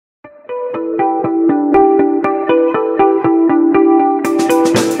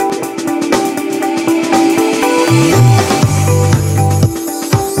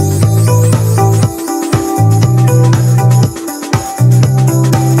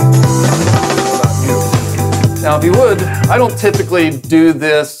Now, if you would, I don't typically do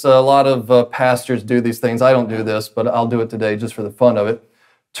this. A lot of pastors do these things. I don't do this, but I'll do it today just for the fun of it.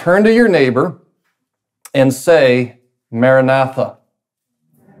 Turn to your neighbor and say, Maranatha.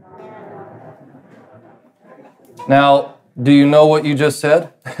 Now, do you know what you just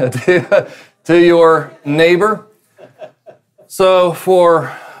said to your neighbor? So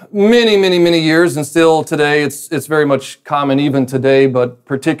for many years, and still today, it's very much common even today, but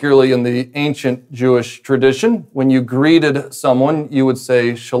particularly in the ancient Jewish tradition, when you greeted someone, you would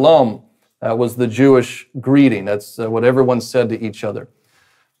say shalom. That was the Jewish greeting. That's what everyone said to each other.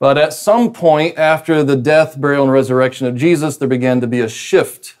 But at some point after the death, burial, and resurrection of Jesus, there began to be a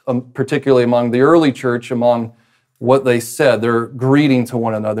shift, particularly among the early church, among what they said, their greeting to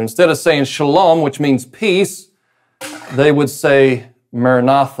one another. Instead of saying shalom, which means peace, they would say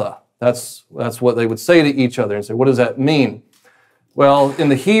Maranatha. That's what they would say to each other and say, what does that mean? Well, in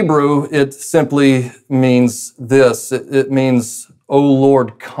the Hebrew, it simply means this. It means, O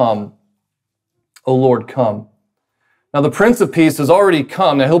Lord, come. O Lord, come. Now, the Prince of Peace has already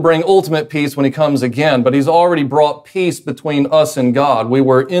come. Now, he'll bring ultimate peace when he comes again, but he's already brought peace between us and God. We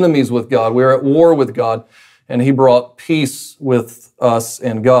were enemies with God. We were at war with God, and he brought peace with us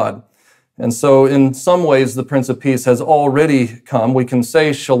and God. And so in some ways, the Prince of Peace has already come. We can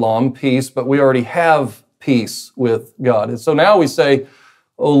say shalom, peace, but we already have peace with God. And so now we say,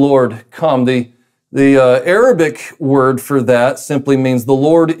 O Lord, come. The Arabic word for that simply means the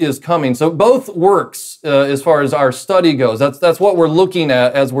Lord is coming. So both works as far as our study goes. That's what we're looking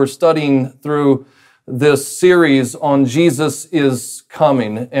at as we're studying through this series on Jesus is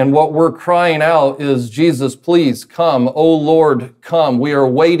coming. And what we're crying out is, Jesus, please come. O Lord, come. We are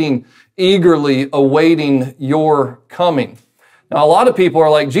waiting, eagerly awaiting your coming. Now, a lot of people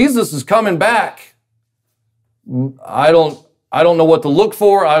are like, Jesus is coming back. I don't know what to look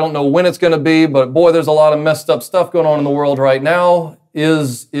for. I don't know when it's going to be, but boy, there's a lot of messed up stuff going on in the world right now.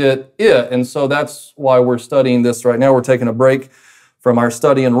 Is it? And so that's why we're studying this right now. We're taking a break from our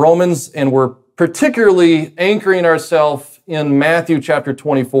study in Romans, and we're particularly anchoring ourselves in Matthew chapter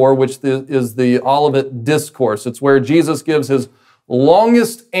 24, which is the Olivet Discourse. It's where Jesus gives his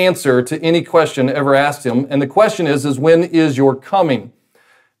longest answer to any question ever asked him. And the question is when is your coming?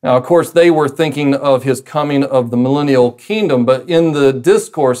 Now, of course, they were thinking of his coming of the millennial kingdom, but in the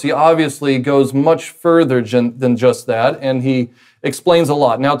discourse, he obviously goes much further than just that, and he explains a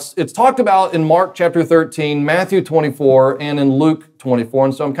lot. Now, it's talked about in Mark chapter 13, Matthew 24, and in Luke 24,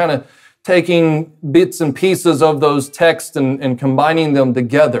 and so I'm kind of taking bits and pieces of those texts and combining them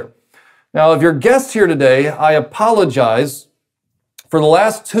together. Now, if you're a guest here today, I apologize. For the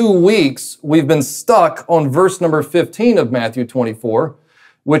last 2 weeks, we've been stuck on verse number 15 of Matthew 24,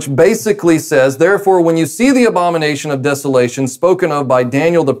 which basically says, therefore, when you see the abomination of desolation spoken of by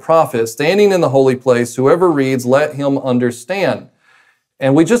Daniel the prophet standing in the holy place, whoever reads, let him understand.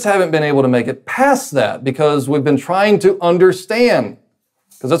 And we just haven't been able to make it past that because we've been trying to understand.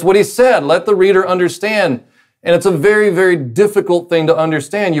 Because that's what he said, let the reader understand. And it's a very difficult thing to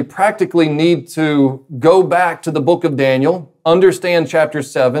understand. You practically need to go back to the book of Daniel, understand chapter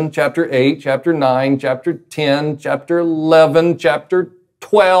 7, chapter 8, chapter 9, chapter 10, chapter 11, chapter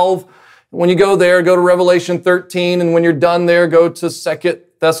 12. When you go there, go to Revelation 13, and when you're done there, go to 2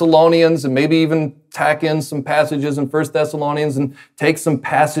 Thessalonians, and maybe even tack in some passages in 1 Thessalonians, and take some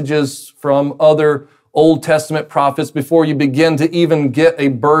passages from other Old Testament prophets before you begin to even get a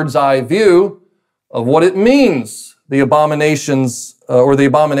bird's eye view of what it means, the abominations or the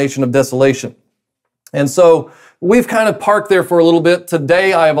abomination of desolation. And so we've kind of parked there for a little bit.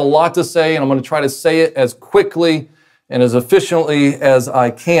 Today I have a lot to say, and I'm going to try to say it as quickly and as efficiently as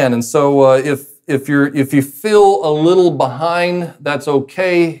I can. And so if you feel a little behind, that's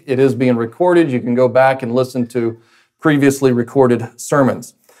okay. It is being recorded. You can go back and listen to previously recorded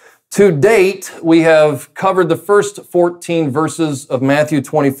sermons. To date, we have covered the first 14 verses of Matthew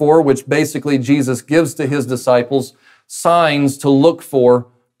 24, which basically Jesus gives to his disciples signs to look for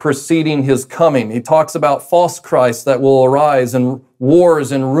preceding his coming. He talks about false Christs that will arise and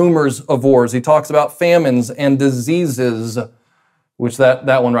wars and rumors of wars. He talks about famines and diseases, which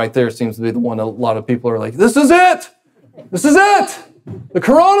that one right there seems to be the one a lot of people are like, this is it! This is it! The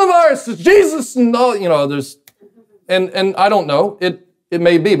coronavirus is Jesus! And all, there's, and I don't know, it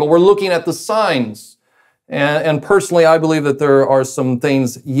may be, but we're looking at the signs. And personally, I believe that there are some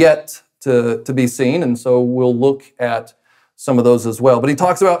things yet to be seen, and so we'll look at some of those as well. But he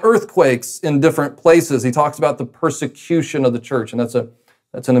talks about earthquakes in different places. He talks about the persecution of the church, and that's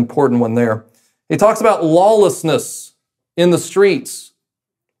an important one there. He talks about lawlessness in the streets.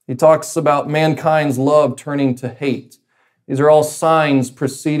 He talks about mankind's love turning to hate. These are all signs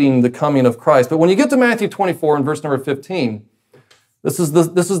preceding the coming of Christ. But when you get to Matthew 24 and verse number 15, this is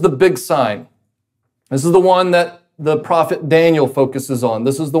the big sign. This is the one that the prophet Daniel focuses on.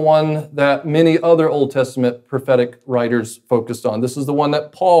 This is the one that many other Old Testament prophetic writers focused on. This is the one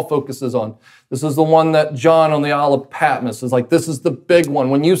that Paul focuses on. This is the one that John on the Isle of Patmos is like, this is the big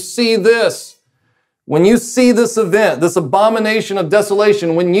one. When you see this event, this abomination of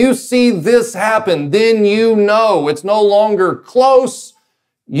desolation, when you see this happen, then you know it's no longer close.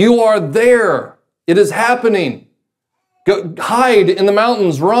 You are there. It is happening. Go, hide in the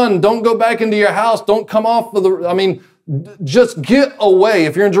mountains, run, don't go back into your house, don't come off of just get away.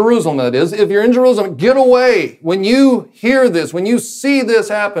 If you're in Jerusalem, that is. If you're in Jerusalem, get away. When you hear this, when you see this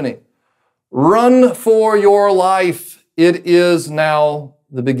happening, run for your life. It is now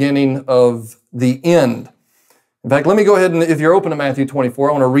the beginning of the end. In fact, let me go ahead and, if you're open to Matthew 24,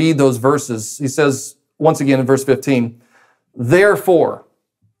 I want to read those verses. He says, once again in verse 15, therefore,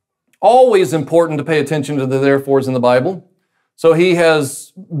 always important to pay attention to the therefores in the Bible. So he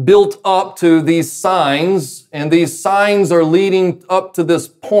has built up to these signs, and these signs are leading up to this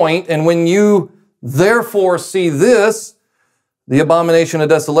point. And when you therefore see this, the abomination of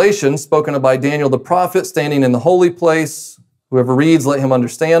desolation, spoken of by Daniel the prophet, standing in the holy place, whoever reads, let him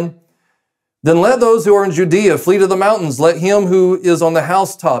understand. Then let those who are in Judea flee to the mountains. Let him who is on the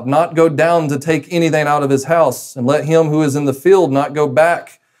housetop not go down to take anything out of his house. And let him who is in the field not go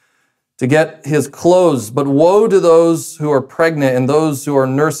back to get his clothes. But woe to those who are pregnant and those who are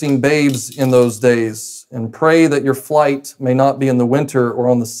nursing babes in those days. And pray that your flight may not be in the winter or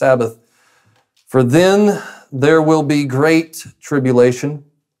on the Sabbath. For then there will be great tribulation,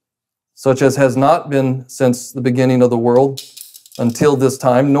 such as has not been since the beginning of the world until this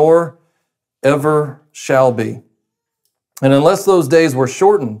time, nor ever shall be. And unless those days were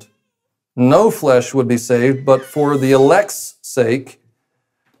shortened, no flesh would be saved, but for the elect's sake,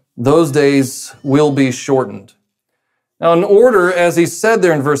 those days will be shortened. Now, in order, as he said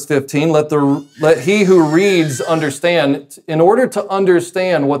there in verse 15, let he who reads understand. In order to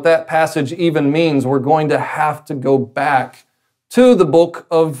understand what that passage even means, we're going to have to go back to the book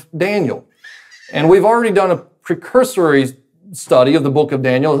of Daniel. And we've already done a precursory study of the book of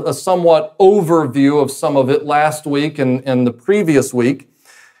Daniel, a somewhat overview of some of it last week and the previous week.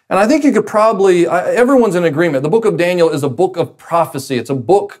 And I think you could probably, everyone's in agreement. The book of Daniel is a book of prophecy. It's a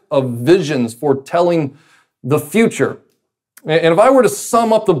book of visions foretelling the future. And if I were to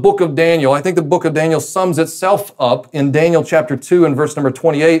sum up the book of Daniel, I think the book of Daniel sums itself up in Daniel chapter 2 and verse number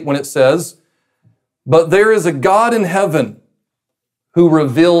 28 when it says, but there is a God in heaven who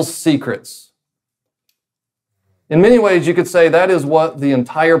reveals secrets. In many ways, you could say that is what the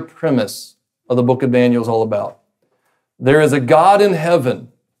entire premise of the book of Daniel is all about. There is a God in heaven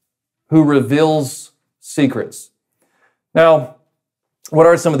who reveals secrets. Now, what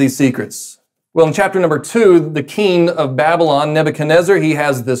are some of these secrets? Well, in chapter number 2, the king of Babylon, Nebuchadnezzar, he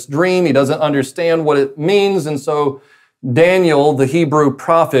has this dream. He doesn't understand what it means. And so Daniel, the Hebrew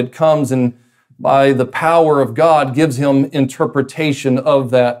prophet, comes and by the power of God gives him interpretation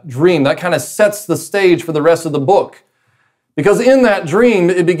of that dream. That kind of sets the stage for the rest of the book. Because in that dream,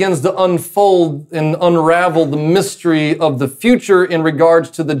 it begins to unfold and unravel the mystery of the future in regards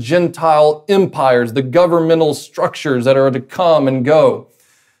to the Gentile empires, the governmental structures that are to come and go.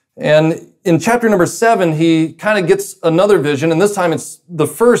 And in chapter number 7, he kind of gets another vision, and this time it's the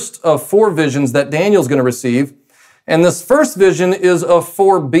first of 4 visions that Daniel's going to receive. And this first vision is of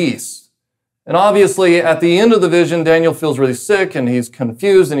 4 beasts. And obviously, at the end of the vision, Daniel feels really sick, and he's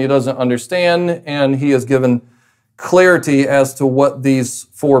confused, and he doesn't understand, and he is given clarity as to what these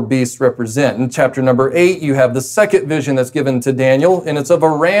 4 beasts represent. In chapter number 8, you have the second vision that's given to Daniel, and it's of a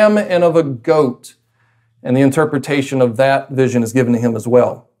ram and of a goat. And the interpretation of that vision is given to him as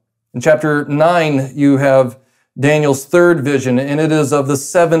well. In chapter 9, you have Daniel's third vision, and it is of the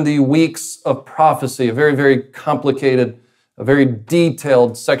 70 weeks of prophecy, a very, very complicated, a very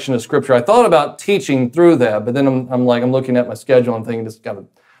detailed section of Scripture. I thought about teaching through that, but then I'm looking at my schedule and thinking, it's got to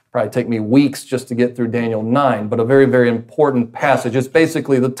probably take me weeks just to get through Daniel 9, but a very, very important passage. It's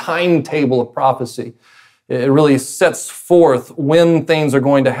basically the timetable of prophecy. It really sets forth when things are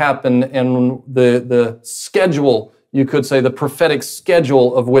going to happen and the schedule, you could say, the prophetic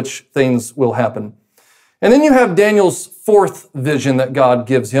schedule of which things will happen. And then you have Daniel's 4th vision that God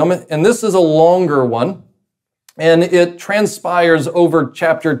gives him, and this is a longer one, and it transpires over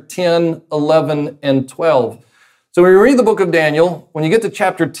chapter 10, 11, and 12. So when you read the book of Daniel, when you get to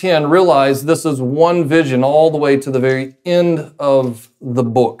chapter 10, realize this is one vision all the way to the very end of the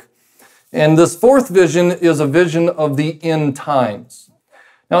book. And this 4th vision is a vision of the end times.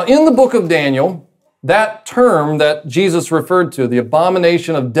 Now, in the book of Daniel, that term that Jesus referred to, the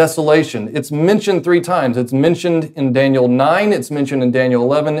abomination of desolation, it's mentioned 3 times. It's mentioned in Daniel 9, it's mentioned in Daniel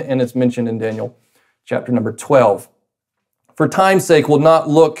 11, and it's mentioned in Daniel chapter number 12. For time's sake, we'll not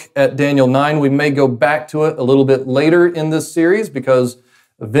look at Daniel 9. We may go back to it a little bit later in this series because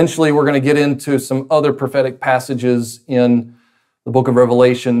eventually we're going to get into some other prophetic passages in the book of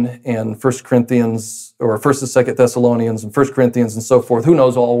Revelation and 1 Corinthians, or 1st and 2nd Thessalonians and 1 Corinthians and so forth. Who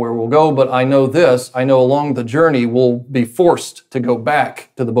knows all where we'll go, but I know this. I know along the journey we'll be forced to go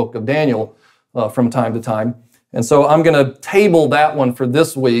back to the book of Daniel from time to time. And so I'm going to table that one for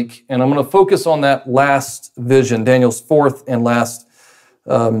this week, and I'm going to focus on that last vision, Daniel's 4th and last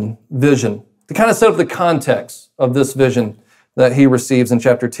vision, to kind of set up the context of this vision that he receives in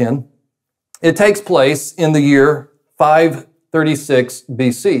chapter 10. It takes place in the year 536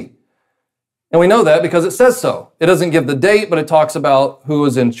 BC. And we know that because it says so. It doesn't give the date, but it talks about who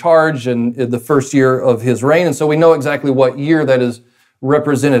was in charge in the first year of his reign. And so we know exactly what year that is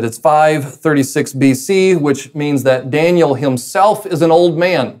represented. It's 536 BC, which means that Daniel himself is an old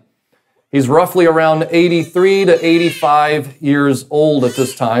man. He's roughly around 83 to 85 years old at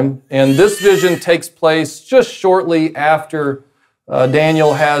this time. And this vision takes place just shortly after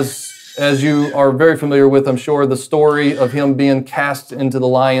Daniel has, as you are very familiar with, I'm sure, the story of him being cast into the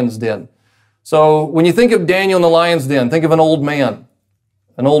lion's den. So when you think of Daniel in the lion's den, think of an old man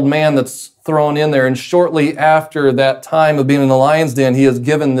that's thrown in there. And shortly after that time of being in the lion's den, he is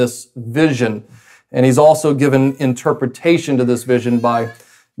given this vision. And he's also given interpretation to this vision by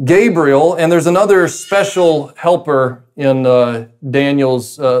Gabriel. And there's another special helper in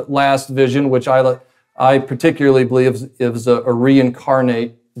Daniel's last vision, which I particularly believe is a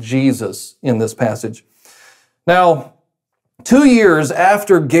reincarnate Jesus in this passage. Now, 2 years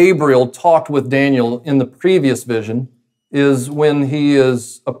after Gabriel talked with Daniel in the previous vision is when he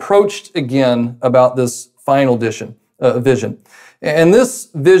is approached again about this final vision. And this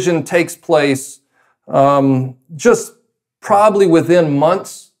vision takes place just probably within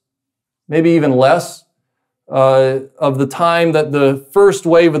months, maybe even less, of the time that the first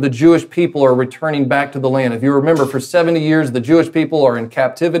wave of the Jewish people are returning back to the land. If you remember, for 70 years, the Jewish people are in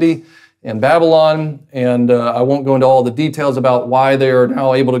captivity in Babylon, and I won't go into all the details about why they are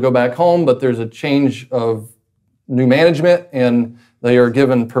now able to go back home, but there's a change of new management, and they are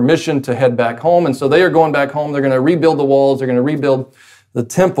given permission to head back home, and so they are going back home. They're going to rebuild the walls. They're going to rebuild the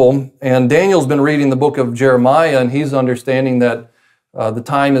temple, and Daniel's been reading the book of Jeremiah, and he's understanding that the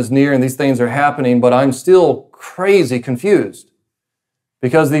time is near and these things are happening, but I'm still crazy confused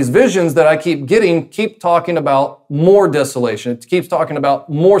because these visions that I keep getting keep talking about more desolation. It keeps talking about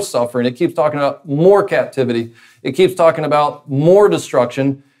more suffering. It keeps talking about more captivity. It keeps talking about more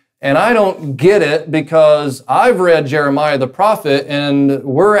destruction. And I don't get it because I've read Jeremiah the prophet and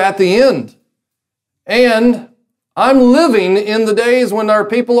we're at the end. And I'm living in the days when our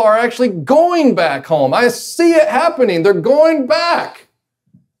people are actually going back home. I see it happening. They're going back.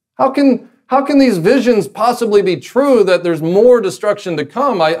 How can these visions possibly be true that there's more destruction to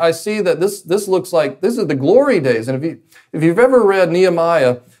come? I see that this looks like this is the glory days. And if you've ever read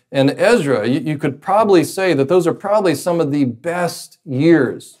Nehemiah and Ezra, you could probably say that those are probably some of the best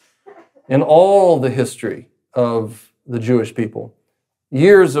years in all the history of the Jewish people.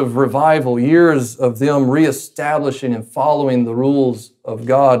 Years of revival, years of them reestablishing and following the rules of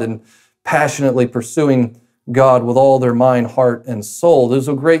God and passionately pursuing God with all their mind, heart, and soul. Those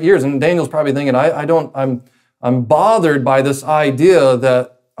are great years. And Daniel's probably thinking, I'm bothered by this idea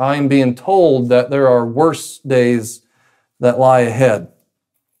that I'm being told that there are worse days that lie ahead.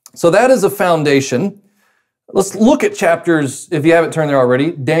 So that is a foundation. Let's look at chapters, if you haven't turned there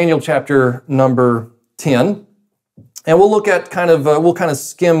already, Daniel chapter number 10. And we'll look at we'll kind of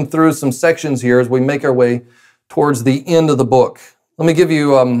skim through some sections here as we make our way towards the end of the book. Let me give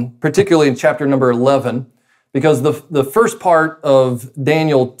you, particularly in chapter number 11, because the first part of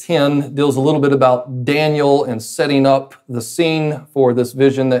Daniel 10 deals a little bit about Daniel and setting up the scene for this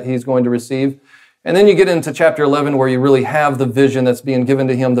vision that he's going to receive. And then you get into chapter 11 where you really have the vision that's being given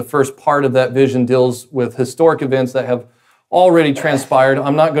to him. The first part of that vision deals with historic events that have already transpired.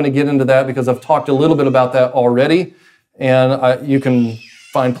 I'm not going to get into that because I've talked a little bit about that already. And you can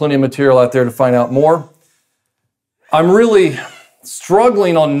find plenty of material out there to find out more. I'm really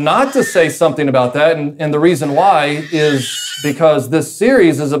struggling on not to say something about that, and the reason why is because this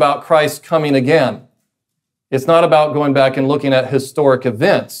series is about Christ coming again. It's not about going back and looking at historic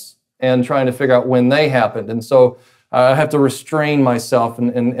events and trying to figure out when they happened. And so I have to restrain myself,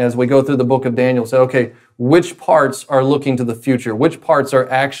 and as we go through the book of Daniel, say, okay, which parts are looking to the future? Which parts are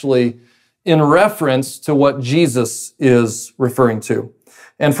actually in reference to what Jesus is referring to?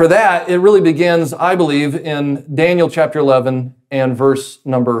 And for that, it really begins, I believe, in Daniel chapter 11 and verse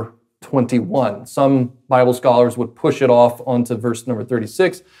number 21. Some Bible scholars would push it off onto verse number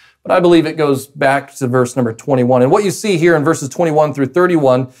 36, but I believe it goes back to verse number 21. And what you see here in verses 21 through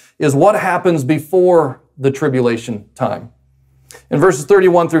 31 is what happens before the tribulation time. In verses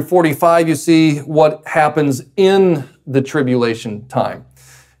 31 through 45, you see what happens in the tribulation time.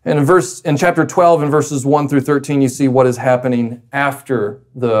 And in chapter 12, in verses 1 through 13, you see what is happening after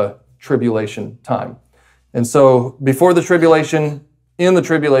the tribulation time. And so, before the tribulation, in the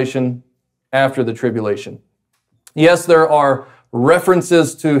tribulation, after the tribulation. Yes, there are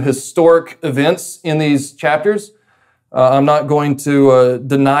references to historic events in these chapters. I'm not going to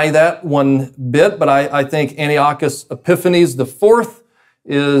deny that one bit, but I think Antiochus Epiphanes IV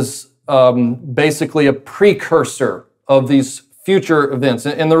is basically a precursor of these future events.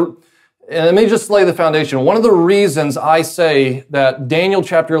 And let me just lay the foundation. One of the reasons I say that Daniel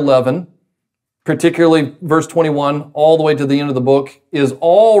chapter 11, particularly verse 21, all the way to the end of the book, is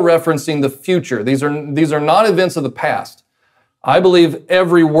all referencing the future. These are not events of the past. I believe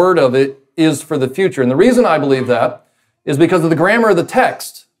every word of it is for the future. And the reason I believe that is because of the grammar of the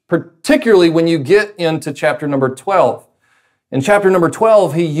text, particularly when you get into chapter number 12. In chapter number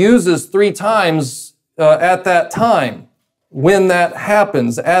 12, he uses 3 times at that time, when that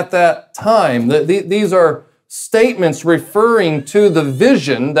happens, at that time. These are statements referring to the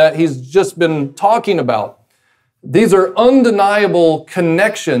vision that he's just been talking about. These are undeniable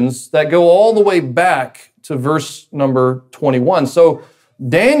connections that go all the way back to verse number 21. So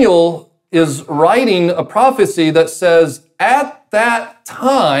Daniel is writing a prophecy that says, at that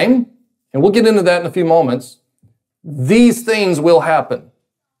time, and we'll get into that in a few moments, these things will happen.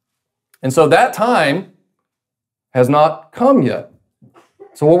 And so that time has not come yet.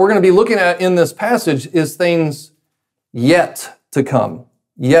 So what we're going to be looking at in this passage is things yet to come.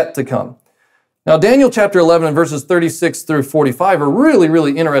 Yet to come. Now, Daniel chapter 11 and verses 36 through 45 are really,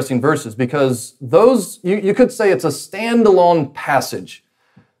 really interesting verses because those, you could say it's a standalone passage.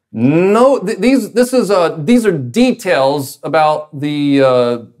 No, these are details about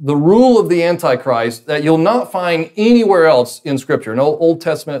the rule of the Antichrist that you'll not find anywhere else in Scripture, no Old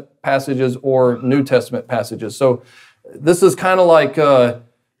Testament passages or New Testament passages. So this is kind of like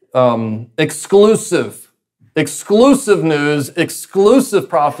exclusive news, exclusive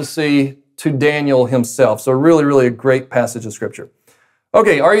prophecy to Daniel himself. So really, really a great passage of Scripture.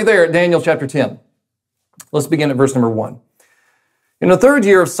 Okay, are you there at Daniel chapter 10? Let's begin at verse number 1. In the 3rd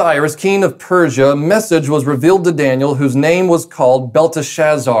year of Cyrus, king of Persia, a message was revealed to Daniel, whose name was called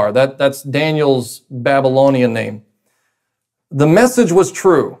Belteshazzar. That's Daniel's Babylonian name. The message was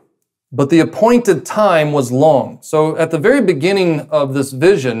true, but the appointed time was long. So at the very beginning of this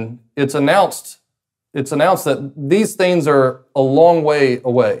vision, it's announced that these things are a long way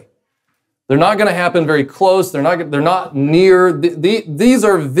away. They're not going to happen very close. They're not near. These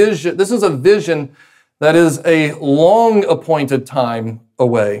are vision. This is a vision that is a long appointed time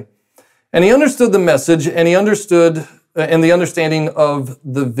away. And he understood the message, and he understood and the understanding of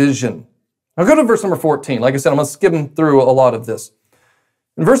the vision. Now go to verse number 14. Like I said, I'm going to skim through a lot of this.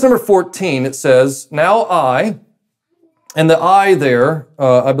 In verse number 14, it says, now I, and the I there,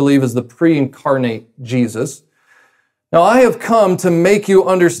 I believe, is the pre-incarnate Jesus. Now I have come to make you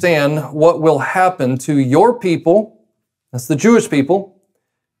understand what will happen to your people, that's the Jewish people,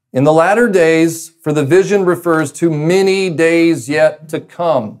 in the latter days, for the vision refers to many days yet to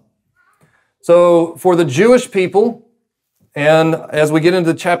come. So for the Jewish people, and as we get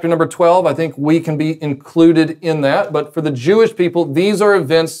into chapter number 12, I think we can be included in that. But for the Jewish people, these are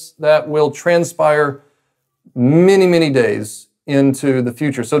events that will transpire many, many days into the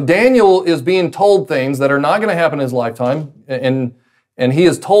future. So Daniel is being told things that are not going to happen in his lifetime. And he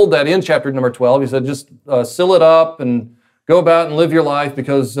is told that in chapter number 12. He said, just seal it up and go about and live your life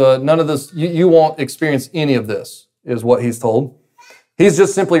because none of this, you won't experience any of this, is what he's told. He's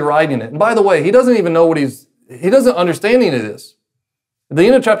just simply writing it. And by the way, he doesn't even know he doesn't understand any of this. At the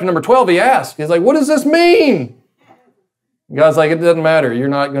end of chapter number 12, he asks, he's like, what does this mean? And God's like, it doesn't matter. You're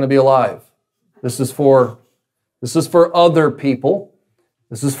not going to be alive. This is for other people.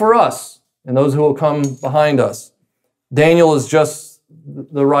 This is for us and those who will come behind us. Daniel is just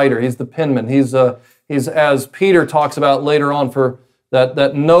the writer. He's the penman. He's as Peter talks about later on, for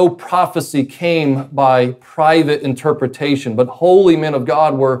that no prophecy came by private interpretation, but holy men of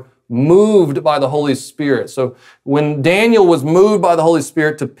God were moved by the Holy Spirit. So when Daniel was moved by the Holy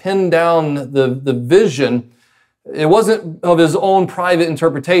Spirit to pin down the vision, it wasn't of his own private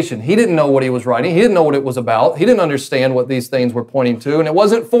interpretation. He didn't know what he was writing. He didn't know what it was about. He didn't understand what these things were pointing to, and it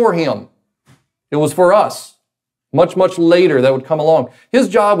wasn't for him. It was for us. much, much later that would come along. His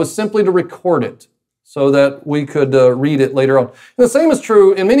job was simply to record it so that we could read it later on. And the same is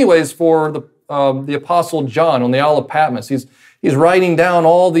true in many ways for the Apostle John on the Isle of Patmos. He's writing down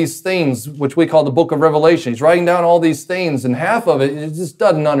all these things, which we call the book of Revelation. He's writing down all these things, and half of it, he just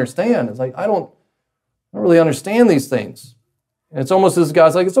doesn't understand. It's like, I don't really understand these things. And it's almost as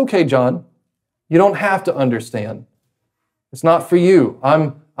God's like, it's okay, John. You don't have to understand. It's not for you.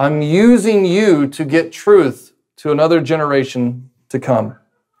 I'm using you to get truth to another generation to come.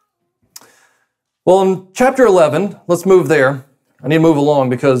 Well, in chapter 11, let's move there. I need to move along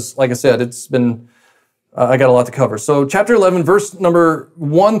because, like I said, I got a lot to cover. So chapter 11, verse number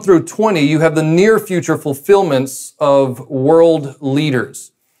 1 through 20, you have the near future fulfillments of world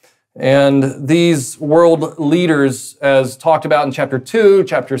leaders. And these world leaders, as talked about in chapter 2,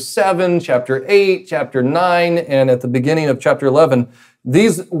 chapter 7, chapter 8, chapter 9, and at the beginning of chapter 11,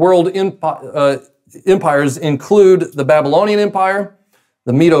 these world empires include the Babylonian Empire,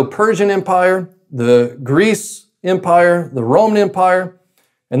 the Medo-Persian Empire, the Greece Empire, the Roman Empire,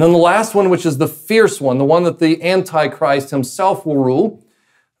 and then the last one, which is the fierce one, the one that the Antichrist himself will rule.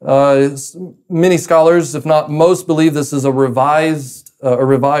 Many scholars, if not most, believe this is a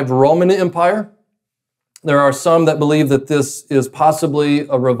revived Roman Empire. There are some that believe that this is possibly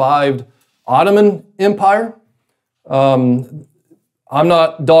a revived Ottoman Empire. I'm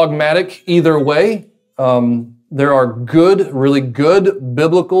not dogmatic either way. There are really good,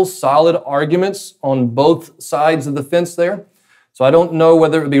 biblical, solid arguments on both sides of the fence there. So I don't know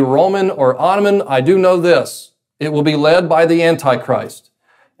whether it be Roman or Ottoman. I do know this. It will be led by the Antichrist,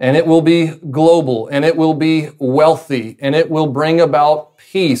 and it will be global, and it will be wealthy, and it will bring about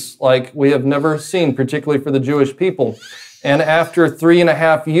peace like we have never seen, particularly for the Jewish people. And after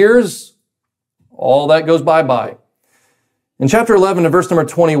 3.5 years, all that goes bye-bye. In chapter 11, in verse number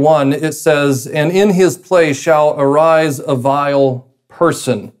 21, it says, "And in his place shall arise a vile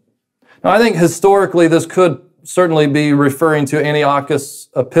person." Now, I think historically this could certainly be referring to Antiochus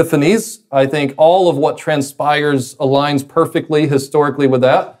Epiphanes. I think all of what transpires aligns perfectly historically with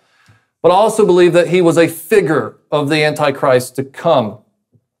that. But I also believe that he was a figure of the Antichrist to come.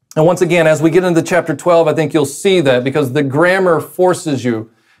 And once again, as we get into chapter 12, I think you'll see that because the grammar forces you.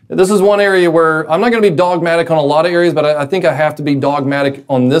 This is one area where I'm not going to be dogmatic on a lot of areas, but I think I have to be dogmatic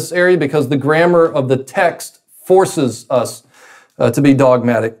on this area because the grammar of the text forces us to be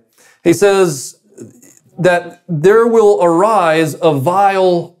dogmatic. He says that there will arise a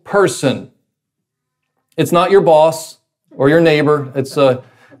vile person. It's not your boss or your neighbor.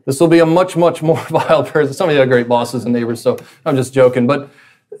 This will be a much, much more vile person. Some of you have great bosses and neighbors, so I'm just joking. But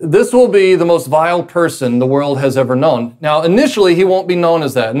this will be the most vile person the world has ever known. Now, initially, he won't be known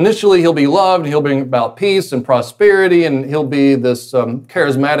as that. Initially, he'll be loved. He'll bring about peace and prosperity, and he'll be this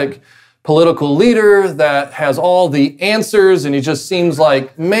charismatic political leader that has all the answers, and he just seems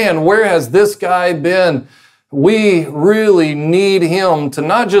like, man, where has this guy been? We really need him to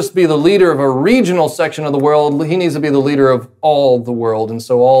not just be the leader of a regional section of the world, he needs to be the leader of all the world, and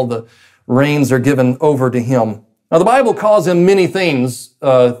so all the reins are given over to him. Now, the Bible calls him many things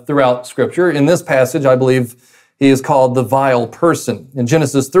throughout Scripture. In this passage, I believe he is called the vile person. In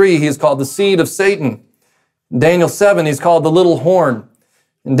Genesis 3, he is called the seed of Satan. In Daniel 7, he's called the little horn.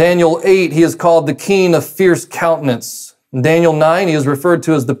 In Daniel 8, he is called the keen of fierce countenance. In Daniel 9, he is referred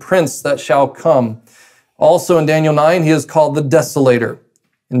to as the prince that shall come. Also in Daniel 9, he is called the desolator.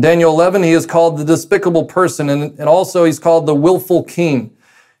 In Daniel 11, he is called the despicable person, and also he's called the willful king.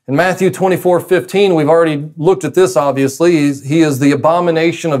 In Matthew 24:15, we've already looked at this, obviously. He is the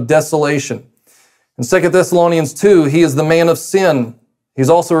abomination of desolation. In 2 Thessalonians 2, he is the man of sin. He's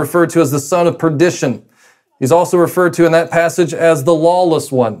also referred to as the son of perdition. He's also referred to in that passage as the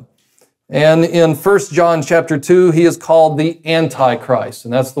lawless one. And in 1 John chapter 2, he is called the Antichrist,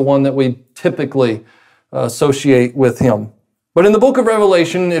 and that's the one that we typically associate with him. But in the book of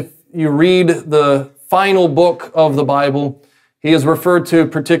Revelation, if you read the final book of the Bible, he is referred to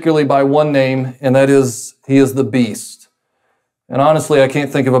particularly by one name, and that is, he is the beast. And honestly, I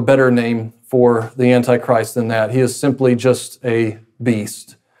can't think of a better name for the Antichrist than that. He is simply just a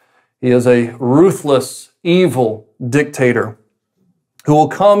beast. He is a ruthless, evil dictator who will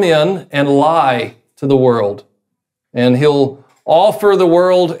come in and lie to the world. And he'll offer the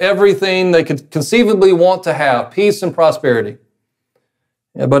world everything they could conceivably want to have, peace and prosperity.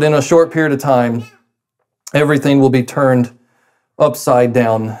 Yeah, but in a short period of time, everything will be turned upside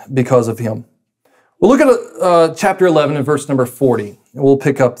down because of him. We'll look at chapter 11 and verse number 40, and we'll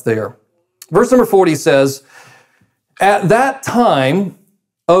pick up there. Verse number 40 says, "At that time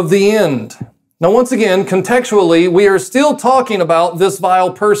of the end." Now, once again, contextually, we are still talking about this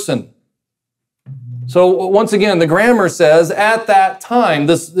vile person. So once again, the grammar says, at that time,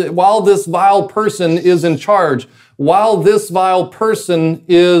 while this vile person is in charge, while this vile person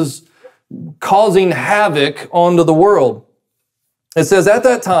is causing havoc onto the world. It says, at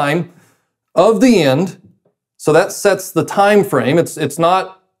that time of the end, so that sets the time frame. It's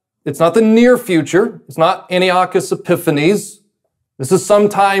not the near future. It's not Antiochus Epiphanes. This is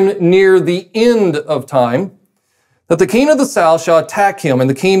sometime near the end of time. That the king of the south shall attack him, and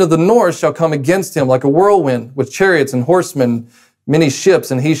the king of the north shall come against him like a whirlwind, with chariots and horsemen, many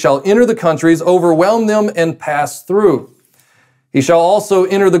ships, and he shall enter the countries, overwhelm them, and pass through. He shall also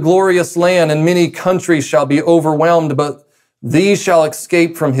enter the glorious land, and many countries shall be overwhelmed, but these shall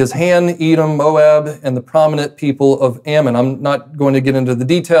escape from his hand, Edom, Moab, and the prominent people of Ammon. I'm not going to get into the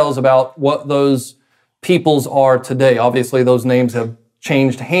details about what those peoples are today. Obviously, those names have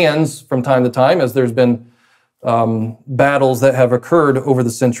changed hands from time to time as there's been battles that have occurred over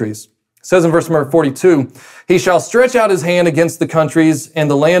the centuries. It says in verse number 42, he shall stretch out his hand against the countries, and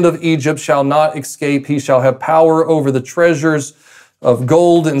the land of Egypt shall not escape. He shall have power over the treasures of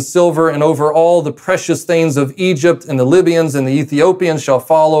gold and silver, and over all the precious things of Egypt, and the Libyans and the Ethiopians shall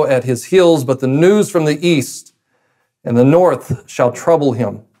follow at his heels. But the news from the east and the north shall trouble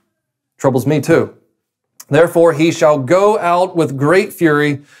him. Troubles me too. Therefore he shall go out with great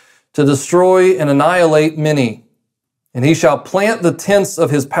fury to destroy and annihilate many. And he shall plant the tents of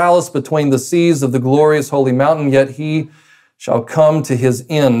his palace between the seas of the glorious holy mountain, yet he shall come to his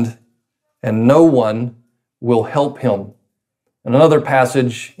end, and no one will help him. In another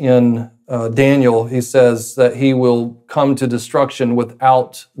passage in Daniel, he says that he will come to destruction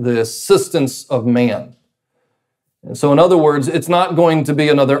without the assistance of man. And so in other words, it's not going to be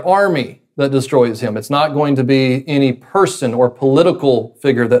another army that destroys him. It's not going to be any person or political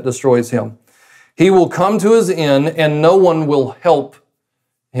figure that destroys him. He will come to his end, and no one will help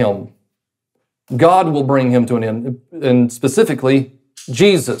him. God will bring him to an end, and specifically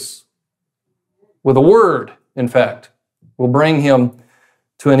Jesus, with a word, in fact, will bring him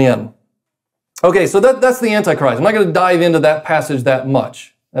to an end. Okay, so that's the Antichrist. I'm not going to dive into that passage that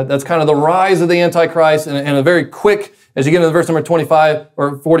much. That's kind of the rise of the Antichrist, and a very quick, as you get into verse number 25,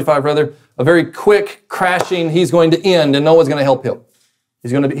 or 45 rather, a very quick crashing, he's going to end, and no one's going to help him.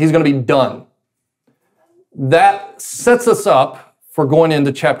 He's going to be done. That sets us up for going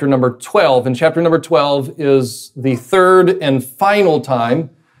into chapter number 12. And chapter number 12 is the third and final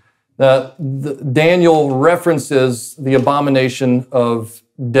time that Daniel references the abomination of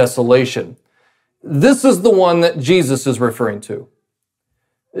desolation. This is the one that Jesus is referring to.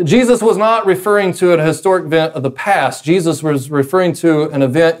 Jesus was not referring to an historic event of the past. Jesus was referring to an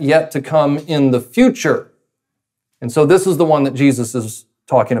event yet to come in the future. And so this is the one that Jesus is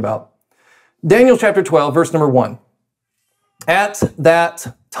talking about. Daniel chapter 12, verse number 1. At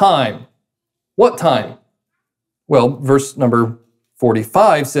that time. What time? Well, verse number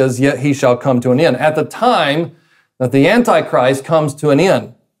 45 says, yet he shall come to an end. At the time that the Antichrist comes to an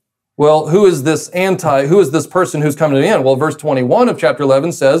end. Well, who is this person who's coming to an end? Well, verse 21 of chapter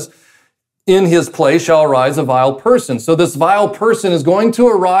 11 says, in his place shall arise a vile person. So this vile person is going to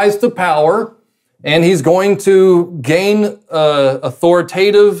arise to power, and he's going to gain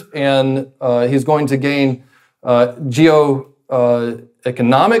authoritative, and he's going to gain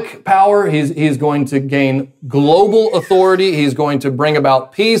economic power. He's going to gain global authority. He's going to bring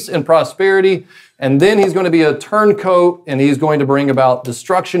about peace and prosperity. And then he's going to be a turncoat, and he's going to bring about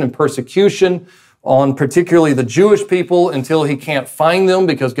destruction and persecution on particularly the Jewish people until he can't find them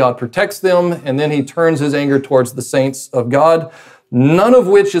because God protects them. And then he turns his anger towards the saints of God, none of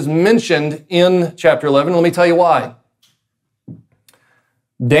which is mentioned in chapter 11. Let me tell you why.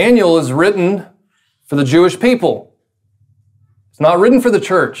 Daniel is written for the Jewish people. It's not written for the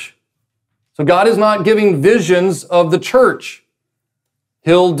church. So God is not giving visions of the church.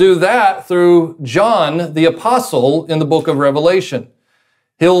 He'll do that through John the apostle in the book of Revelation.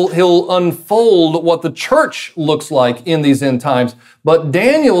 He'll unfold what the church looks like in these end times. But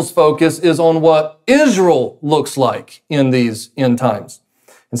Daniel's focus is on what Israel looks like in these end times.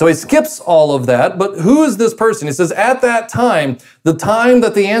 And so he skips all of that. But who is this person? He says, at that time, the time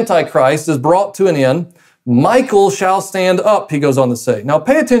that the Antichrist is brought to an end, Michael shall stand up, he goes on to say. Now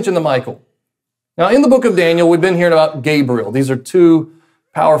pay attention to Michael. Now in the book of Daniel, we've been hearing about Gabriel. These are two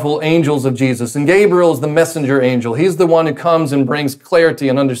powerful angels of Jesus. And Gabriel is the messenger angel. He's the one who comes and brings clarity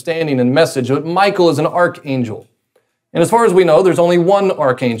and understanding and message. But Michael is an archangel. And as far as we know, there's only one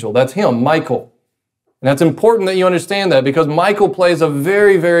archangel. That's him, Michael. And that's important that you understand that because Michael plays a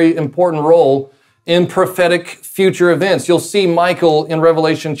very, very important role in prophetic future events. You'll see Michael in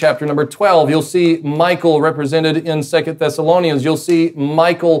Revelation chapter number 12. You'll see Michael represented in 2 Thessalonians. You'll see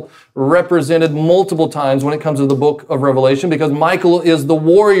Michael represented multiple times when it comes to the book of Revelation, because Michael is the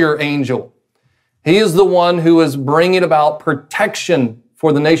warrior angel. He is the one who is bringing about protection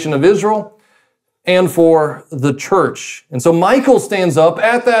for the nation of Israel and for the church. And so Michael stands up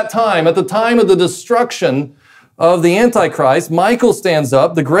at that time, at the time of the destruction of the Antichrist. Michael stands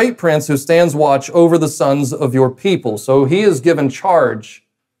up, the great prince who stands watch over the sons of your people. So he is given charge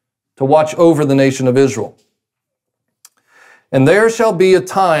to watch over the nation of Israel. And there shall be a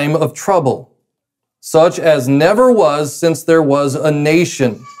time of trouble, such as never was since there was a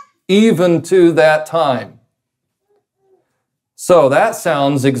nation, even to that time. So that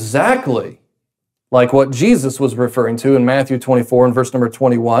sounds exactly like what Jesus was referring to in Matthew 24 and verse number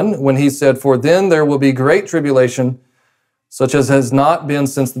 21, when he said, "For then there will be great tribulation, such as has not been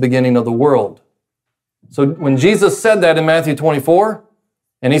since the beginning of the world." So when Jesus said that in Matthew 24,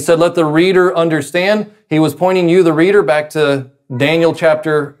 and he said, "Let the reader understand," he was pointing you, the reader, back to Daniel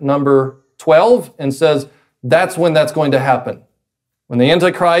chapter number 12, and says, that's when that's going to happen. When the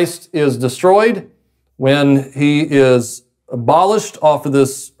Antichrist is destroyed, when he is abolished off of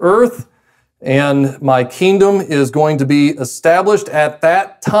this earth, and my kingdom is going to be established at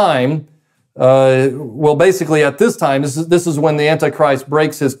that time. Well, basically at this time, this is when the Antichrist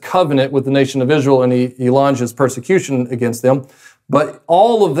breaks his covenant with the nation of Israel and he launches persecution against them. But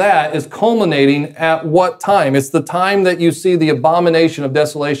all of that is culminating at what time? It's the time that you see the abomination of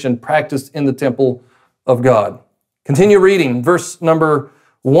desolation practiced in the temple of God. Continue reading, verse number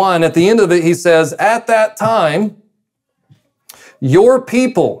 1. At the end of it, he says, "At that time, your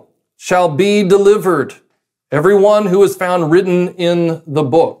people shall be delivered, everyone who is found written in the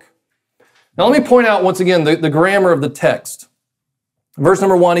book." Now let me point out once again the grammar of the text. Verse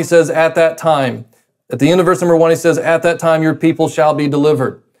number 1, he says, "At that time." At the end of verse number 1, he says, "At that time your people shall be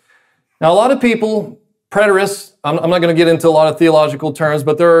delivered." Now a lot of people, preterists, I'm not going to get into a lot of theological terms,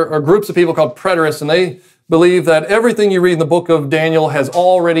 but there are groups of people called preterists, and they believe that everything you read in the book of Daniel has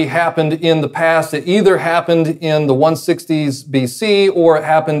already happened in the past. It either happened in the 160s BC or it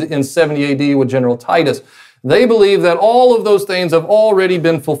happened in 70 AD with General Titus. They believe that all of those things have already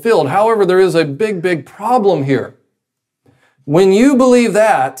been fulfilled. However, there is a big problem here. When you believe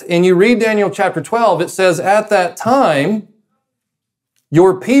that and you read Daniel chapter 12, it says, "At that time,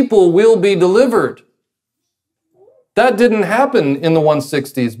 your people will be delivered." That didn't happen in the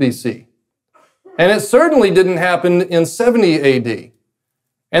 160s BC. And it certainly didn't happen in 70 AD.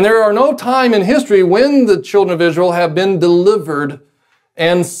 And there are no time in history when the children of Israel have been delivered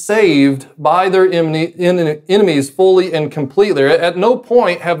and saved by their enemies fully and completely. At no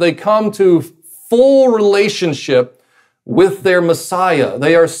point have they come to full relationship with their Messiah.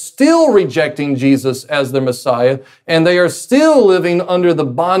 They are still rejecting Jesus as their Messiah, and they are still living under the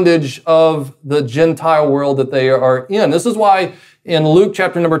bondage of the Gentile world that they are in. This is why in Luke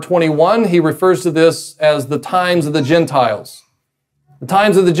chapter number 21, he refers to this as the times of the Gentiles. The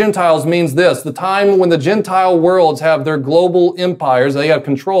times of the Gentiles means this: the time when the Gentile worlds have their global empires, they have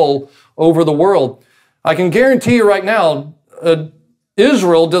control over the world. I can guarantee you right now,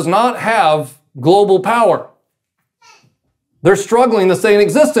 Israel does not have global power. They're struggling to stay in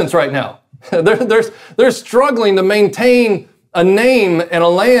existence right now. They're struggling to maintain a name and a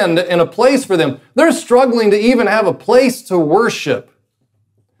land and a place for them. They're struggling to even have a place to worship.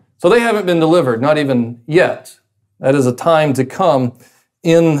 So they haven't been delivered, not even yet. That is a time to come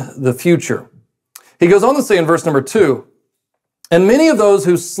in the future. He goes on to say in verse number 2, "And many of those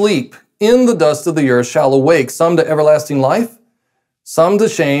who sleep in the dust of the earth shall awake, some to everlasting life, some to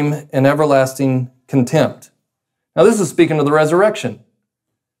shame and everlasting contempt." Now this is speaking of the resurrection.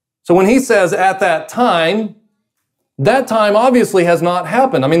 So when he says at that time obviously has not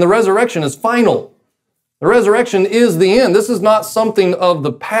happened. I mean, the resurrection is final. The resurrection is the end. This is not something of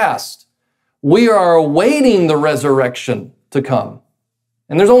the past. We are awaiting the resurrection to come.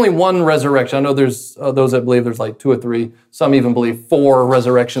 And there's only one resurrection. I know there's those that believe there's like 2 or 3. Some even believe 4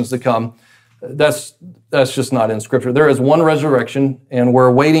 resurrections to come. That's just not in Scripture. There is one resurrection, and we're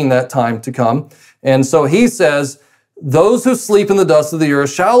awaiting that time to come. And so he says, "Those who sleep in the dust of the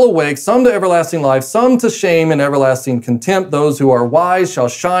earth shall awake, some to everlasting life, some to shame and everlasting contempt. Those who are wise shall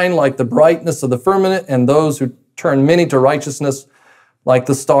shine like the brightness of the firmament, and those who turn many to righteousness like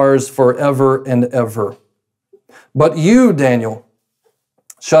the stars forever and ever. But you, Daniel,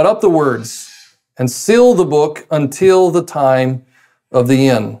 shut up the words and seal the book until the time of the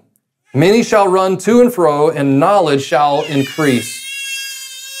end. Many shall run to and fro, and knowledge shall increase."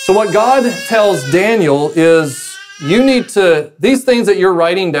 So what God tells Daniel is, you need to, these things that you're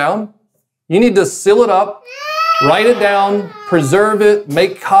writing down, You need to seal it up, write it down, preserve it,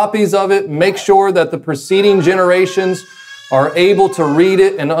 make copies of it, make sure that the preceding generations are able to read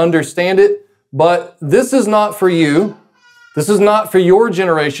it and understand it. But this is not for you. This is not for your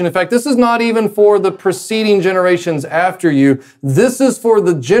generation. In fact, this is not even for the preceding generations after you. This is for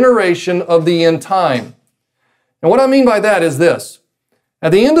the generation of the end time. And what I mean by that is this.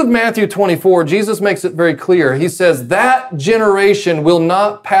 At the end of Matthew 24, Jesus makes it very clear. He says, that generation will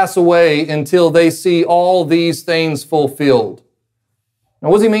not pass away until they see all these things fulfilled. Now,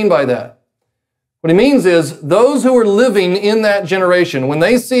 what does he mean by that? What he means is those who are living in that generation, when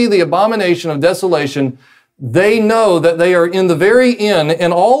they see the abomination of desolation, they know that they are in the very end,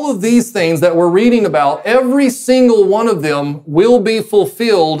 and all of these things that we're reading about, every single one of them will be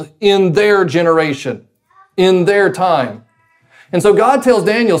fulfilled in their generation, in their time. And so God tells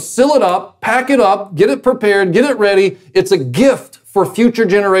Daniel, seal it up, pack it up, get it prepared, get it ready. It's a gift for future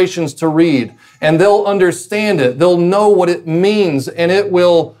generations to read, and they'll understand it. They'll know what it means, and it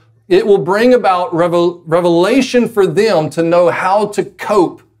will bring about revelation for them to know how to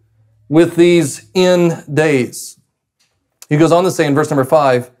cope with these end days. He goes on to say in verse number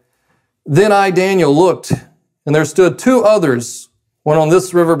 5, then I, Daniel, looked, and there stood two others, one on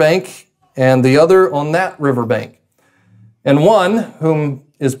this riverbank and the other on that riverbank. And one, whom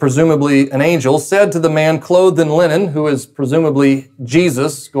is presumably an angel, said to the man clothed in linen, who is presumably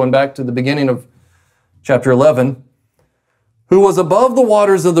Jesus, going back to the beginning of chapter 11, who was above the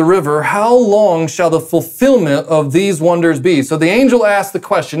waters of the river, how long shall the fulfillment of these wonders be? So the angel asked the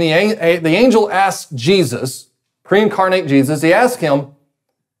question, the angel asked Jesus, pre-incarnate Jesus, he asked him,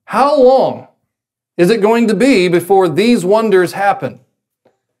 how long is it going to be before these wonders happen?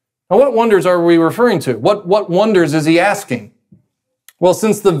 Now, what wonders are we referring to? What wonders is he asking? Well,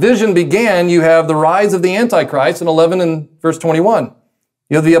 since the vision began, you have the rise of the Antichrist in 11 and verse 21.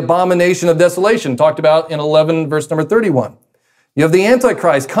 You have the abomination of desolation, talked about in 11, verse number 31. You have the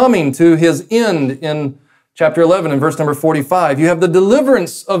Antichrist coming to his end in chapter 11 and verse number 45. You have the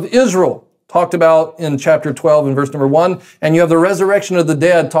deliverance of Israel, talked about in chapter 12 and verse number 1. And you have the resurrection of the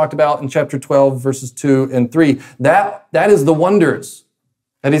dead, talked about in chapter 12, verses 2 and 3. That is the wonders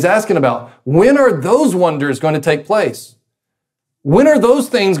that he's asking about. When are those wonders going to take place? When are those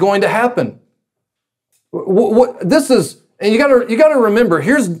things going to happen? This is, and you got to remember,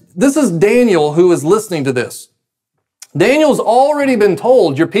 this is Daniel who is listening to this. Daniel's already been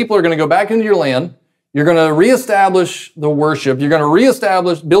told your people are going to go back into your land. You're going to reestablish the worship. You're going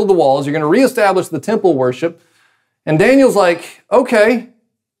to build the walls. You're going to reestablish the temple worship. And Daniel's like, okay,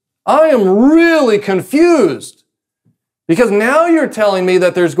 I am really confused. Because now you're telling me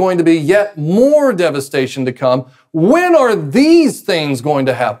that there's going to be yet more devastation to come. When are these things going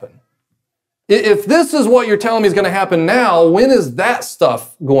to happen? If this is what you're telling me is going to happen now, when is that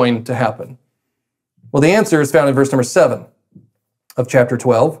stuff going to happen? Well, the answer is found in verse number 7 of chapter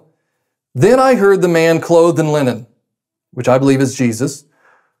 12. Then I heard the man clothed in linen, which I believe is Jesus,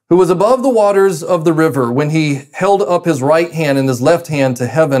 who was above the waters of the river when he held up his right hand and his left hand to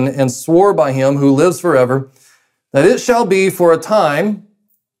heaven and swore by him who lives forever, that it shall be for a time,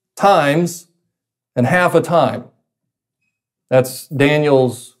 times, and half a time. That's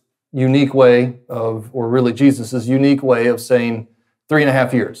Daniel's unique way of, or really Jesus' unique way of saying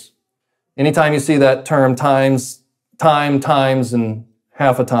 3.5 years. Anytime you see that term times, and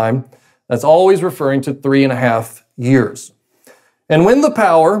half a time, that's always referring to 3.5 years. And when the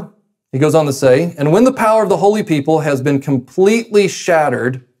power, he goes on to say, and when the power of the holy people has been completely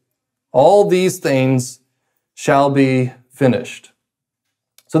shattered, all these things shall be finished.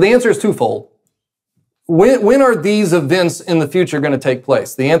 So the answer is twofold. When are these events in the future going to take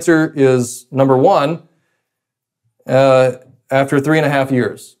place? The answer is, number one, after 3.5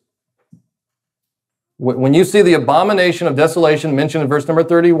 years. When you see the abomination of desolation mentioned in verse number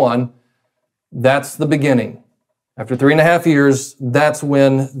 31, that's the beginning. After 3.5 years, that's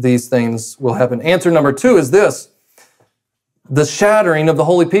when these things will happen. Answer number 2 is this: the shattering of the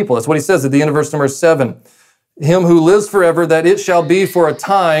holy people. That's what he says at the end of verse number 7. Him who lives forever, that it shall be for a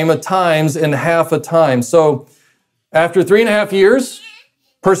time, a times, and half a time. So after 3.5 years,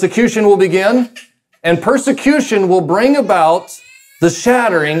 persecution will begin, and persecution will bring about the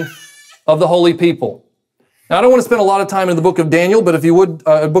shattering of the holy people. Now, I don't want to spend a lot of time in the book of Daniel, but if you would,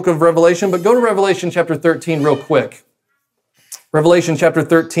 book of Revelation, but go to Revelation chapter 13 real quick. Revelation chapter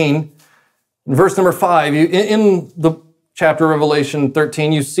 13, verse number 5. In the chapter Revelation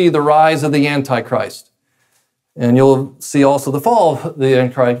 13, you see the rise of the Antichrist. And you'll see also the fall of the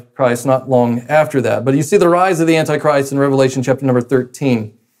Antichrist not long after that. But you see the rise of the Antichrist in Revelation chapter number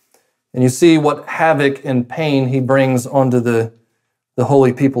 13. And you see what havoc and pain he brings onto the the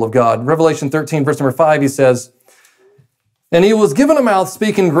holy people of God. Revelation 13, verse number 5, he says, "And he was given a mouth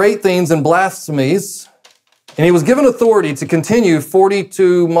speaking great things and blasphemies, and he was given authority to continue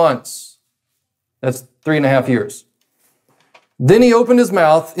 42 months. That's 3.5 years. Then he opened his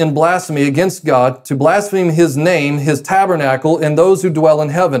mouth in blasphemy against God to blaspheme his name, his tabernacle, and those who dwell in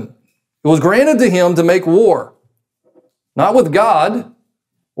heaven. It was granted to him to make war, not with God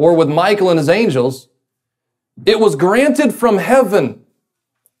or with Michael and his angels. It was granted from heaven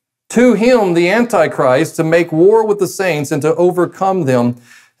to him, the Antichrist, to make war with the saints and to overcome them.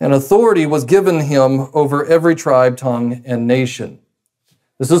 And authority was given him over every tribe, tongue, and nation."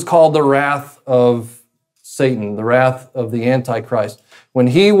 This is called the wrath of Satan, the wrath of the Antichrist. When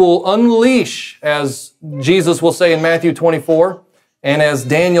he will unleash, as Jesus will say in Matthew 24, and as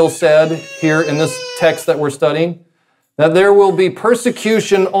Daniel said here in this text that we're studying, that there will be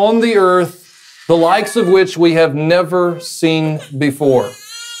persecution on the earth, the likes of which we have never seen before.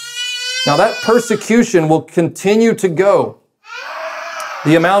 Now that persecution will continue to go.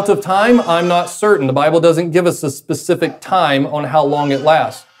 The amount of time, I'm not certain. The Bible doesn't give us a specific time on how long it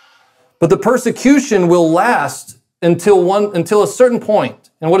lasts. But the persecution will last until a certain point.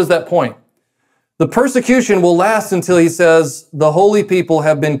 And what is that point? The persecution will last until he says, the holy people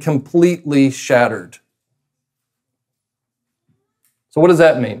have been completely shattered. So what does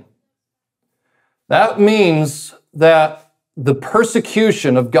that mean? That means that the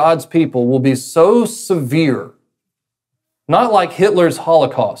persecution of God's people will be so severe, not like Hitler's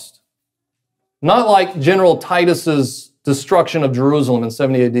Holocaust, not like General Titus's destruction of Jerusalem in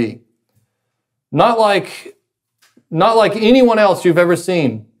 70 AD, not like anyone else you've ever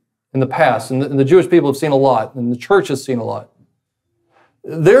seen in the past, and the Jewish people have seen a lot, and the church has seen a lot.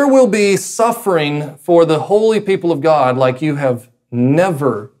 There will be suffering for the holy people of God like you have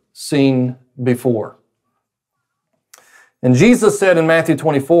never seen before. And Jesus said in Matthew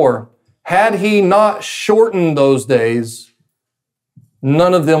 24, had he not shortened those days,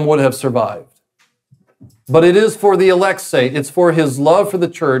 none of them would have survived. But it is for the elect's sake, it's for his love for the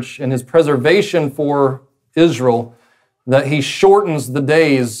church and his preservation for Israel that he shortens the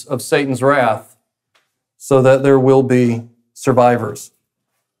days of Satan's wrath so that there will be survivors.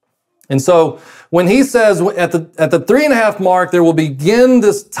 And so when he says at the 3.5 mark, there will begin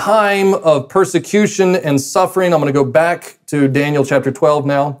this time of persecution and suffering. I'm going to go back to Daniel chapter 12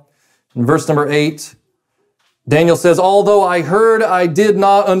 now. In verse number 8, Daniel says, although I heard, I did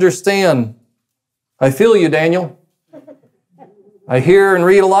not understand. I feel you, Daniel. I hear and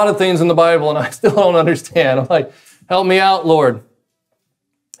read a lot of things in the Bible and I still don't understand. I'm like, help me out, Lord.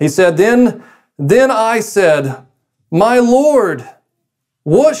 He said, then I said, my Lord,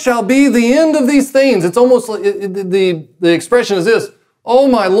 what shall be the end of these things? It's almost like the expression is this, oh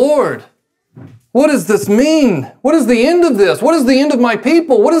my Lord, what does this mean? What is the end of this? What is the end of my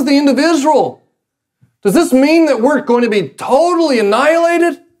people? What is the end of Israel? Does this mean that we're going to be totally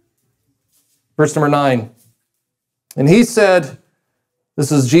annihilated? Verse number 9. And he said,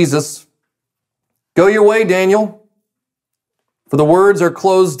 this is Jesus, go your way, Daniel, for the words are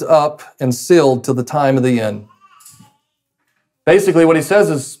closed up and sealed till the time of the end. Basically what he says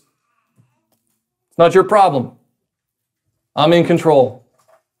is, it's not your problem. I'm in control.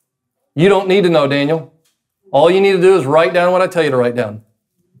 You don't need to know, Daniel. All you need to do is write down what I tell you to write down.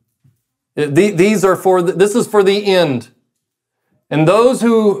 This is for the end. And those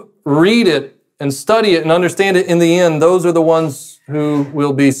who read it and study it and understand it in the end, those are the ones who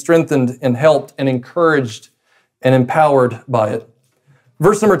will be strengthened and helped and encouraged and empowered by it.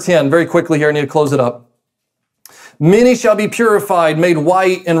 Verse number 10, very quickly here, I need to close it up. Many shall be purified, made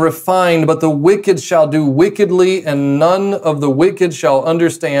white and refined, but the wicked shall do wickedly, and none of the wicked shall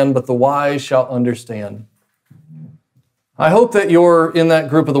understand, but the wise shall understand. I hope that you're in that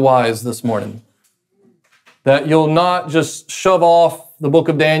group of the wise this morning, that you'll not just shove off the book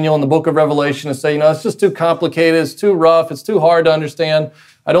of Daniel and the book of Revelation and say, it's just too complicated, it's too rough, it's too hard to understand,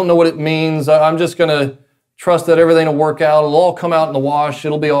 I don't know what it means, I'm just going to trust that everything will work out, it'll all come out in the wash,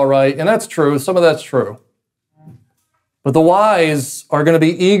 it'll be all right. And that's true, some of that's true. But the wise are going to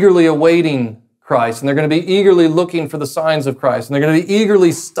be eagerly awaiting Christ, and they're going to be eagerly looking for the signs of Christ, and they're going to be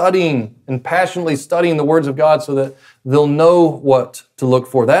eagerly studying and passionately studying the words of God so that they'll know what to look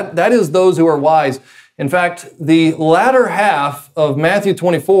for. That is those who are wise. In fact, the latter half of Matthew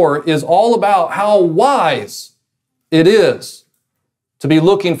 24 is all about how wise it is to be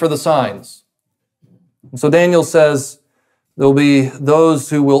looking for the signs. And so Daniel says there'll be those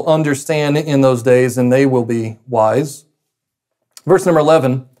who will understand in those days, and they will be wise. Verse number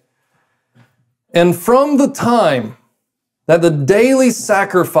 11, and from the time that the daily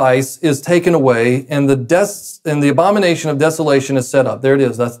sacrifice is taken away and the abomination of desolation is set up. There it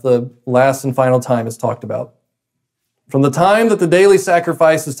is. That's the last and final time it's talked about. From the time that the daily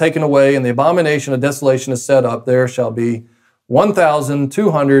sacrifice is taken away and the abomination of desolation is set up, there shall be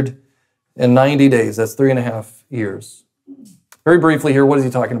 1,290 days. That's 3.5 years. Very briefly here, what is he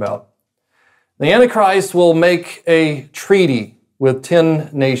talking about? The Antichrist will make a treaty with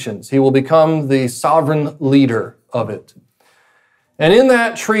 10 nations. He will become the sovereign leader of it. And in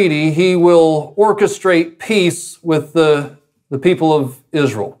that treaty, he will orchestrate peace with the people of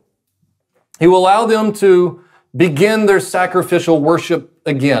Israel. He will allow them to begin their sacrificial worship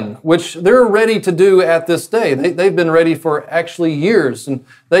again, which they're ready to do at this day. They've been ready for actually years, and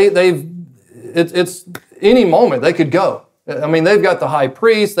it's any moment they could go. I mean, they've got the high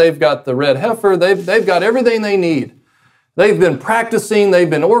priest, they've got the red heifer, they've got everything they need. They've been practicing, they've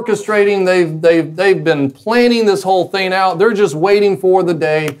been orchestrating, they've been planning this whole thing out. They're just waiting for the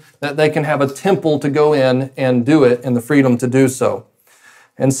day that they can have a temple to go in and do it and the freedom to do so.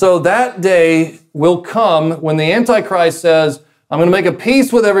 And so that day will come when the Antichrist says, I'm going to make a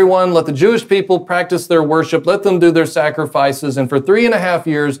peace with everyone, let the Jewish people practice their worship, let them do their sacrifices, and for 3.5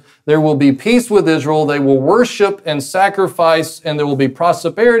 years there will be peace with Israel. They will worship and sacrifice, and there will be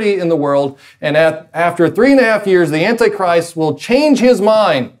prosperity in the world. And after 3.5 years, the Antichrist will change his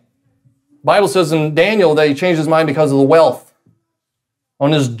mind. The Bible says in Daniel that he changed his mind because of the wealth.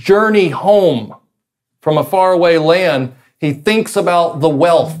 On his journey home from a faraway land, he thinks about the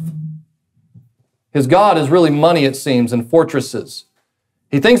wealth. His God is really money, it seems, and fortresses.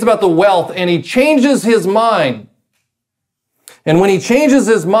 He thinks about the wealth and he changes his mind. And when he changes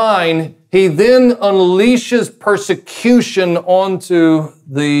his mind, he then unleashes persecution onto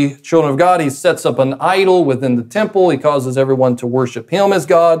the children of God. He sets up an idol within the temple. He causes everyone to worship him as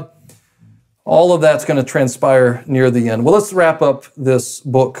God. All of that's going to transpire near the end. Well, let's wrap up this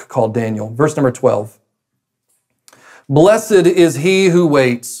book called Daniel. Verse number 12. Blessed is he who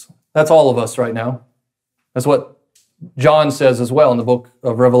waits. That's all of us right now. That's what John says as well in the book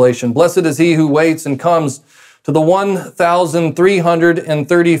of Revelation. Blessed is he who waits and comes to the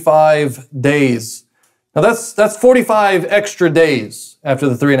 1,335 days. Now that's 45 extra days after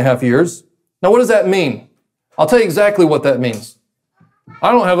the 3.5 years. Now what does that mean? I'll tell you exactly what that means.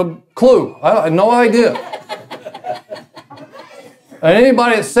 I don't have a clue. I have no idea. And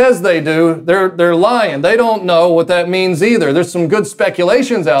anybody that says they do, they're lying. They don't know what that means either. There's some good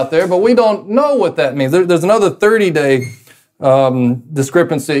speculations out there, but we don't know what that means. There's another 30-day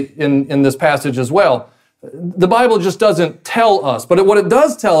discrepancy in this passage as well. The Bible just doesn't tell us. But what it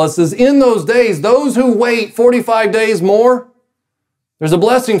does tell us is in those days, those who wait 45 days more, there's a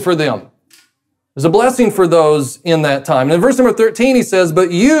blessing for them. There's a blessing for those in that time. And in verse number 13, he says,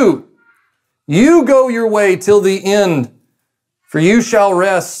 but you go your way till the end, for you shall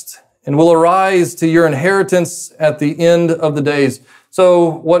rest and will arise to your inheritance at the end of the days. So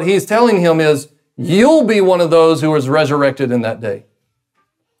what he's telling him is, you'll be one of those who is resurrected in that day.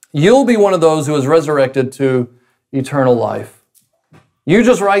 You'll be one of those who is resurrected to eternal life. You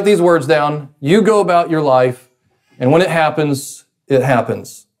just write these words down. You go about your life. And when it happens, it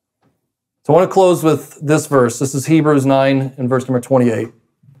happens. So I want to close with this verse. This is Hebrews 9 and verse number 28.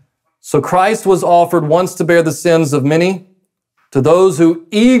 So Christ was offered once to bear the sins of many. To those who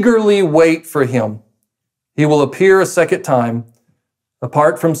eagerly wait for him, he will appear a second time,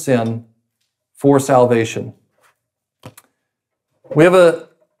 apart from sin, for salvation. We have a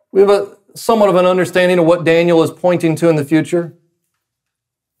somewhat of an understanding of what Daniel is pointing to in the future.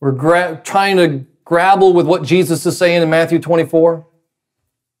 We're trying to grapple with what Jesus is saying in Matthew 24.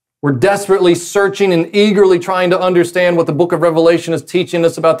 We're desperately searching and eagerly trying to understand what the book of Revelation is teaching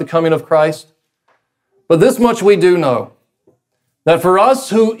us about the coming of Christ. But this much we do know, that for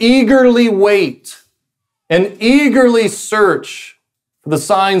us who eagerly wait and eagerly search for the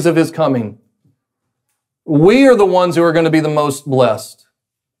signs of his coming, we are the ones who are going to be the most blessed.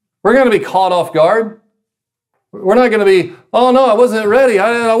 We're going to be caught off guard. We're not going to be, oh no, I wasn't ready.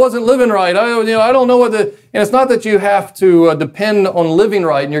 I wasn't living right. I don't know what and it's not that you have to depend on living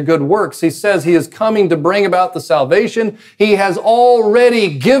right and your good works. He says he is coming to bring about the salvation he has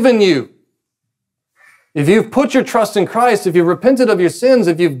already given you. If you've put your trust in Christ, if you've repented of your sins,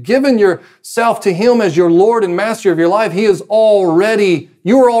 if you've given yourself to him as your Lord and Master of your life,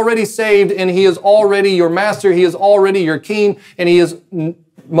 you are already saved, and he is already your Master, he is already your King, and he is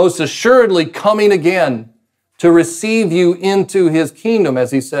most assuredly coming again to receive you into his kingdom,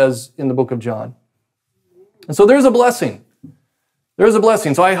 as he says in the book of John. And so there's a blessing. There's a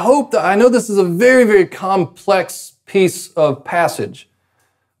blessing. So I know this is a very, very complex piece of passage.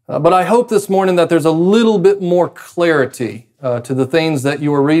 But I hope this morning that there's a little bit more clarity to the things that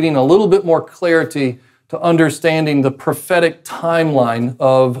you are reading, a little bit more clarity to understanding the prophetic timeline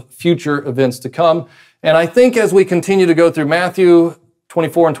of future events to come. And I think as we continue to go through Matthew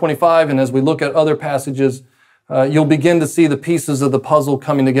 24 and 25, and as we look at other passages, you'll begin to see the pieces of the puzzle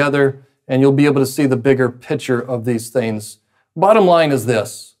coming together, and you'll be able to see the bigger picture of these things. Bottom line is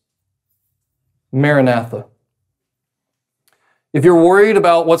this: Maranatha. If you're worried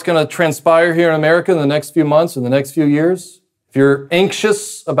about what's going to transpire here in America in the next few months, in the next few years, if you're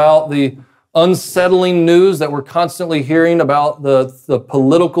anxious about the unsettling news that we're constantly hearing about the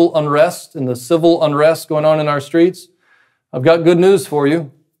political unrest and the civil unrest going on in our streets, I've got good news for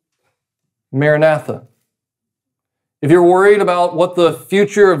you. Maranatha. If you're worried about what the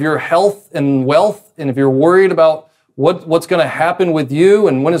future of your health and wealth, and if you're worried about what's going to happen with you,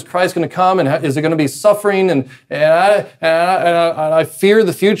 and when is Christ going to come, and is it going to be suffering, and I fear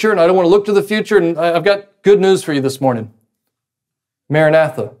the future, and I don't want to look to the future, and I've got good news for you this morning.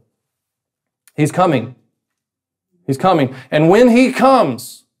 Maranatha. He's coming. He's coming. And when he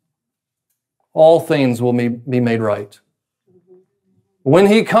comes, all things will be made right. When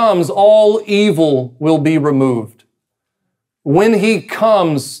he comes, all evil will be removed. When he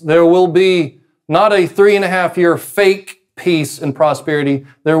comes, there will be not a 3.5-year fake peace and prosperity.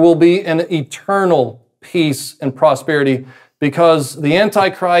 There will be an eternal peace and prosperity, because the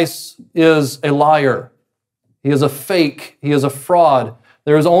Antichrist is a liar. He is a fake. He is a fraud.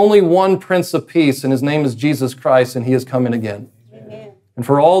 There is only one Prince of Peace, and his name is Jesus Christ, and he is coming again. Amen. And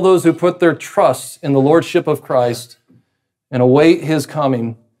for all those who put their trust in the Lordship of Christ and await his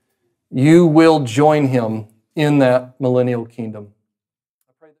coming, you will join him in that millennial kingdom.